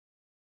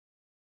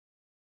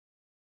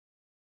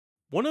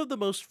One of the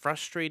most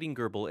frustrating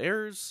GRBL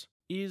errors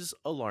is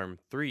Alarm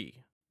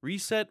 3,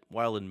 reset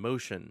while in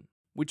motion,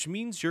 which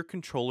means your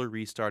controller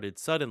restarted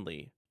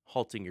suddenly,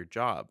 halting your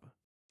job.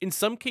 In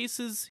some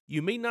cases,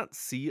 you may not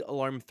see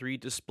Alarm 3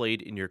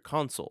 displayed in your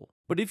console,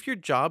 but if your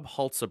job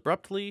halts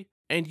abruptly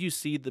and you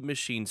see the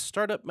machine's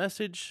startup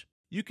message,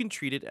 you can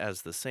treat it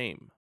as the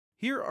same.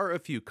 Here are a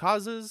few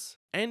causes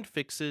and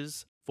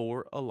fixes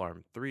for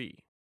Alarm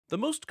 3. The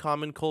most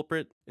common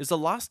culprit is a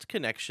lost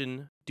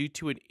connection due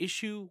to an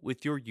issue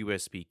with your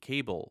USB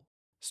cable.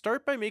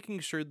 Start by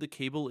making sure the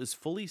cable is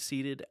fully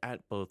seated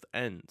at both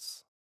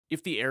ends.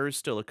 If the error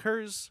still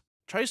occurs,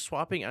 try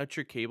swapping out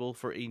your cable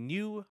for a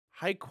new,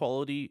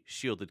 high-quality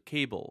shielded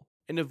cable,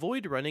 and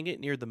avoid running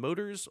it near the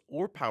motors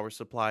or power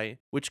supply,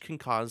 which can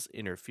cause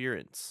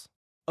interference.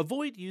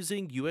 Avoid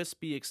using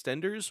USB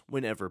extenders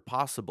whenever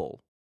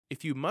possible.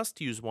 If you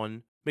must use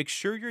one, make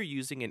sure you're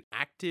using an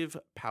active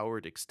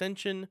powered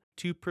extension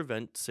to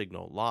prevent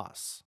signal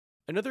loss.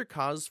 Another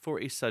cause for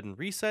a sudden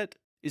reset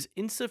is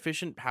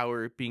insufficient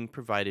power being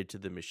provided to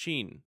the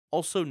machine,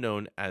 also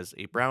known as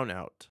a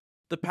brownout.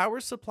 The power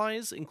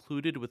supplies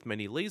included with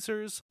many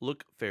lasers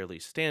look fairly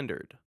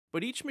standard,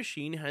 but each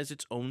machine has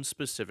its own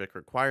specific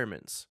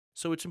requirements,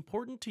 so it's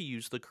important to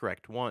use the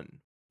correct one.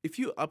 If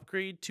you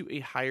upgrade to a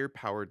higher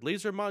powered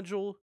laser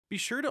module, be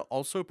sure to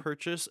also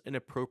purchase an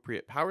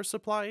appropriate power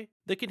supply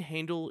that can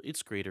handle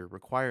its greater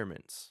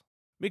requirements.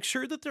 Make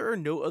sure that there are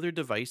no other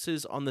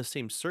devices on the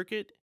same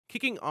circuit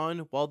kicking on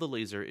while the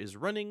laser is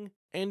running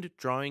and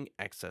drawing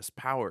excess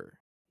power.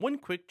 One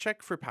quick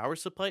check for power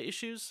supply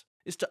issues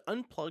is to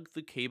unplug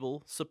the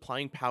cable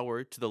supplying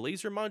power to the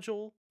laser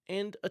module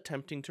and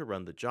attempting to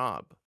run the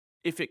job.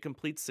 If it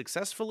completes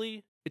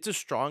successfully, it's a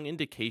strong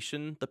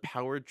indication the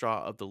power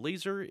draw of the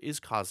laser is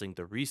causing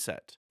the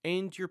reset,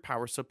 and your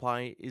power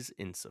supply is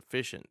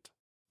insufficient.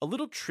 A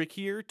little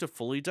trickier to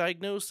fully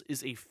diagnose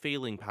is a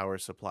failing power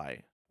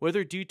supply.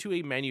 Whether due to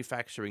a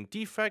manufacturing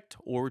defect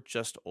or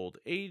just old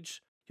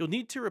age, you'll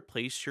need to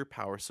replace your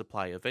power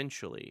supply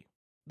eventually.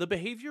 The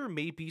behavior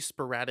may be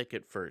sporadic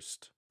at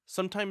first,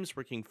 sometimes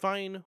working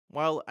fine,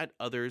 while at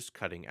others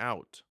cutting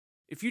out.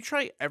 If you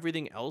try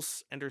everything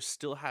else and are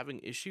still having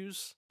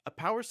issues, a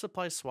power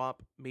supply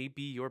swap may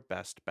be your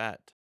best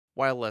bet.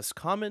 While less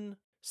common,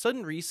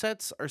 sudden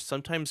resets are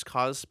sometimes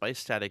caused by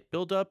static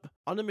buildup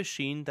on a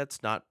machine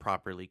that's not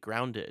properly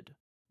grounded.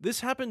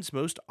 This happens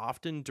most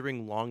often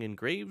during long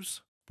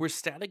engraves, where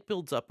static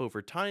builds up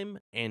over time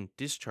and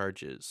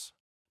discharges.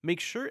 Make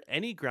sure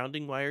any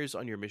grounding wires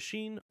on your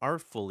machine are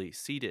fully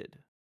seated.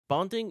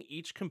 Bonding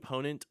each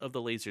component of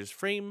the laser's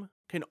frame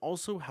can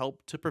also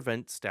help to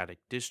prevent static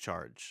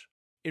discharge.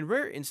 In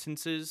rare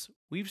instances,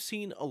 we've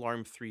seen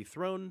Alarm 3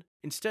 thrown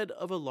instead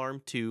of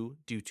Alarm 2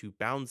 due to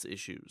bounds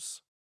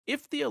issues.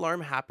 If the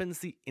alarm happens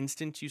the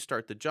instant you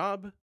start the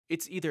job,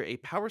 it's either a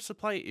power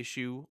supply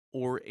issue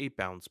or a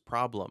bounds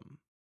problem.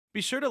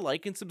 Be sure to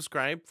like and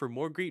subscribe for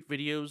more great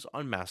videos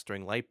on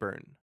mastering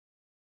LightBurn.